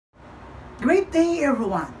Great day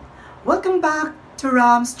everyone! Welcome back to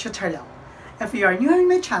Ramz tutorial. If you are new in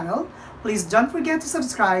my channel, please don't forget to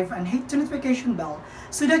subscribe and hit the notification bell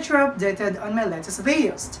so that you're updated on my latest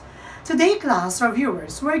videos. Today class, our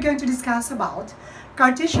viewers, we're going to discuss about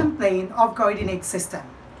Cartesian plane of coordinate system.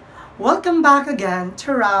 Welcome back again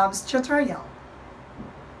to Ramz tutorial.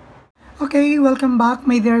 Okay, welcome back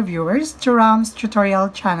my dear viewers to Ramz tutorial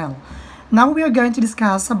channel. Now we are going to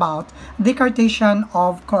discuss about the Cartesian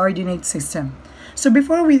of coordinate system. So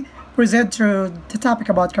before we proceed to the topic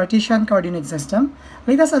about Cartesian coordinate system,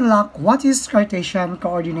 let us unlock what is Cartesian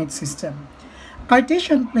coordinate system.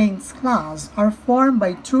 Cartesian planes class are formed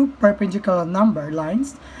by two perpendicular number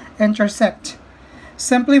lines intersect.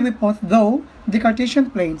 Simply we put, though the Cartesian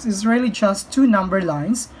planes is really just two number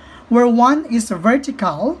lines where one is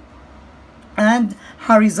vertical and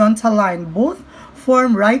horizontal line, both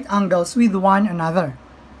form right angles with one another.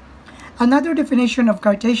 Another definition of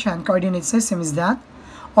Cartesian coordinate system is that,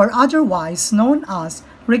 or otherwise known as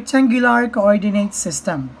rectangular coordinate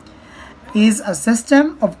system, is a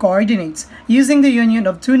system of coordinates using the union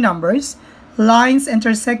of two numbers, lines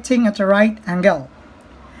intersecting at a right angle.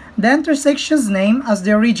 The intersection's name as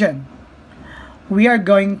the origin. We are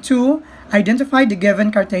going to identify the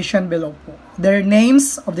given Cartesian below. Their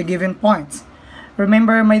names of the given points.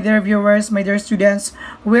 Remember, my dear viewers, my dear students,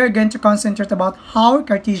 we're going to concentrate about how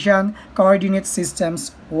Cartesian coordinate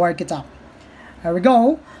systems work it out. Here we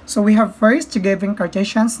go. So we have first given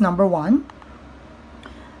Cartesians number 1.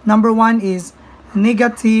 Number 1 is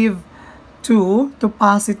 -2 to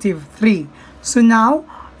 +3. So now,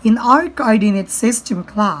 in our coordinate system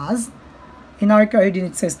class, we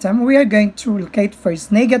are going to locate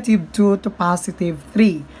first -2 to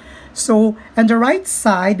 +3. So, on the right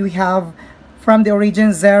side, we have from the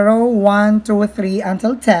origin 0, 1, 2, 3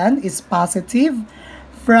 until 10 is positive.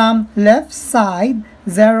 From left side,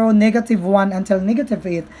 0, -1 until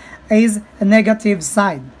 -8 is a negative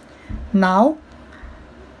side. Now,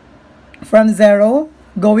 from 0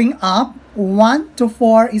 going up, 1 to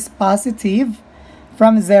 4 is positive.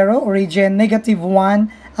 From 0, origin,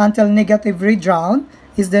 -1 until -3 down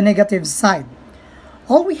is the negative side.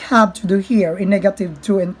 All we have to do here in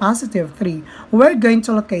 -2 and +3, we're going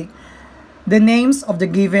to locate the names of the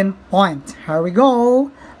given point. Here we go.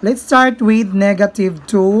 Let's start with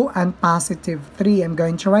 -2 and +3. I'm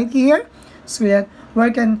going to write here so that we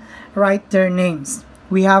can write their names.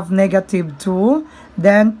 We have -2,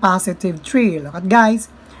 then +3. Look at guys,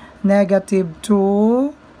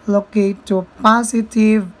 -2, locate to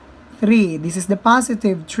 +3. This is the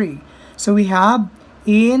 +3. So we have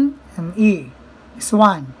in and e. This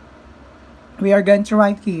one. We are going to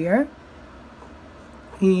write here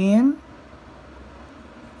in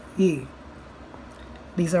e.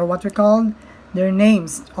 These are what we call their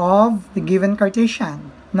names of the given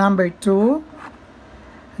Cartesian. Number 2,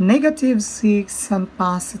 -6 and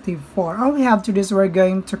 +4. All we have to do is we're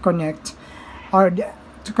going to connect, or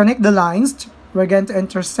to connect the lines, we're going to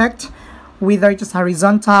intersect whether it is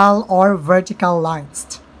horizontal or vertical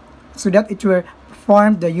lines, so that it will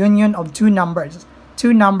form the union of two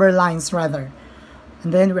number lines rather.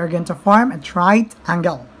 And then we are going to form a right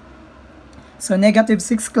angle. So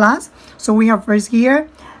 -6 class. So we have first here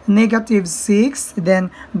 -6,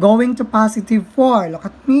 then going to +4. Look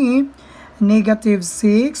at me.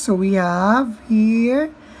 -6. So we have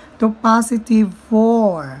here to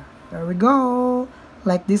 +4. There we go.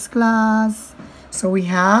 Like this class. So we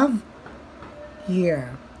have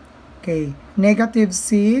here. Okay.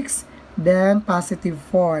 -6, then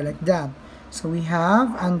 +4 like that. So we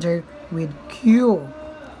have under with Q.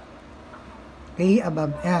 Okay,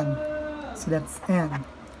 above N. So that's N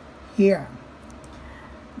here.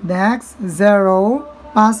 Next, 0,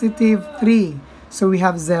 +3. So we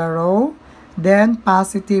have 0, then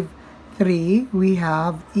 +3, we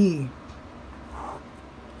have E.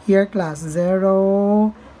 Here class,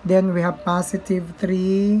 0, then we have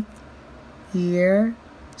 +3 here.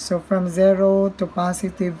 So from 0 to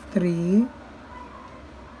 +3,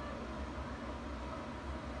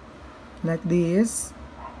 like this.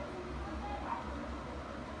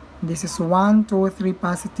 This is 1, 2, 3,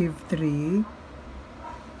 +3.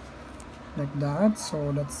 Like that.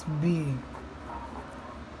 So that's B.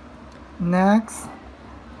 Next,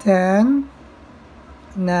 10.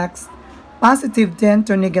 Next, +10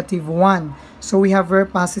 to -1. So we have here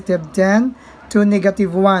 +10 to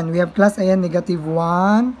 -1. We have class ayan,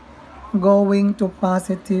 -1 going to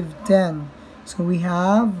 +10. So we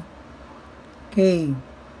have K.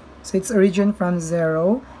 So it's origin from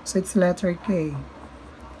 0. So it's letter K.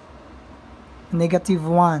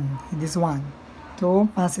 -1, this one, to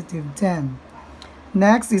 +10.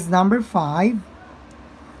 Next is number 5.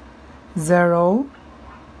 0,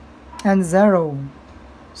 and 0.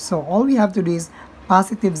 So all we have to do is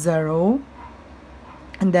positive 0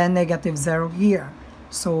 and then negative 0 here.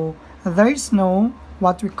 So there is no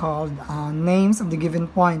what we call names of the given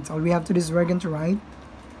points. All we have to do is we're going to write.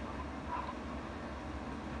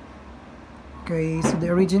 Okay, so the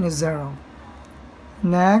origin is 0.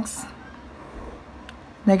 Next,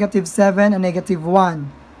 negative 7 and negative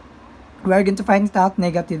 1. We're going to find it out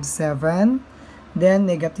negative 7, then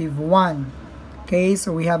negative 1. Okay,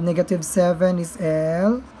 so we have negative 7 is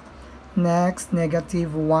L. Next,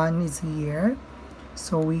 negative 1 is here.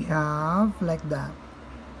 So we have like that.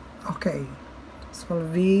 Okay, so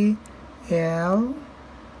V, L,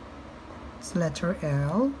 it's letter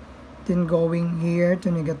L. Then going here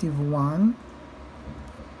to negative 1.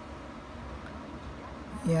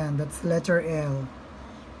 Yeah, that's letter L.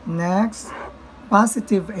 Next,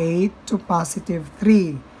 positive 8 to positive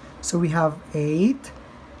 3. So we have 8,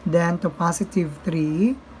 then to positive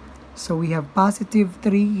 3. So we have positive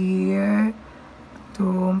 3 here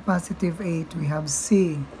to positive 8. We have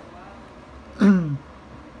C.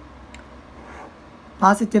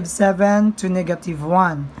 Positive 7 to negative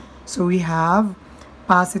 1. So we have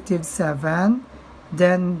positive 7,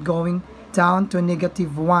 then going down to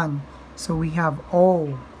negative 1. So we have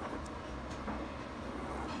O.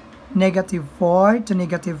 Negative 4 to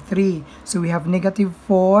negative 3. So we have negative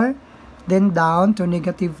 4, then down to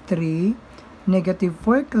negative 3. Negative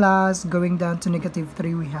 4 class, going down to negative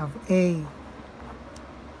 3, we have A.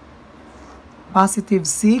 Positive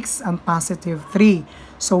 6 and positive 3.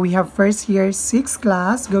 So we have first here 6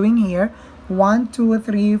 class, going here 1, 2,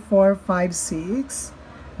 3, 4, 5, 6.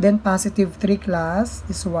 Then positive 3 class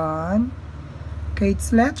is 1. Okay,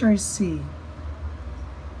 it's letter C.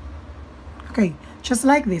 Okay, just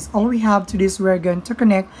like this, all we have to do is we're going to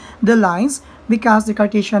connect the lines because the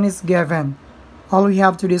Cartesian is given. All we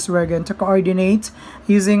have to do is we're going to coordinate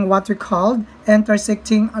using what we call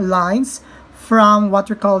intersecting lines from what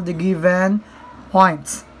we call the given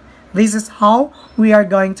points. This is how we are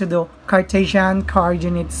going to do Cartesian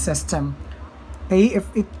coordinate system. Okay,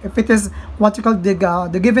 if it is what we call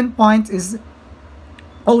the given point is,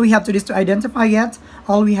 all we have to do is to identify it.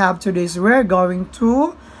 All we have to do is we're going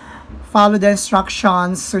to follow the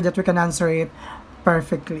instructions so that we can answer it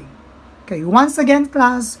perfectly. Okay, once again,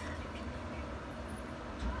 class,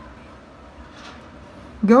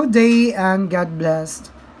 good day and God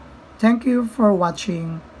bless. Thank you for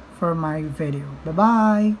watching for my video.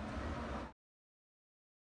 Bye-bye.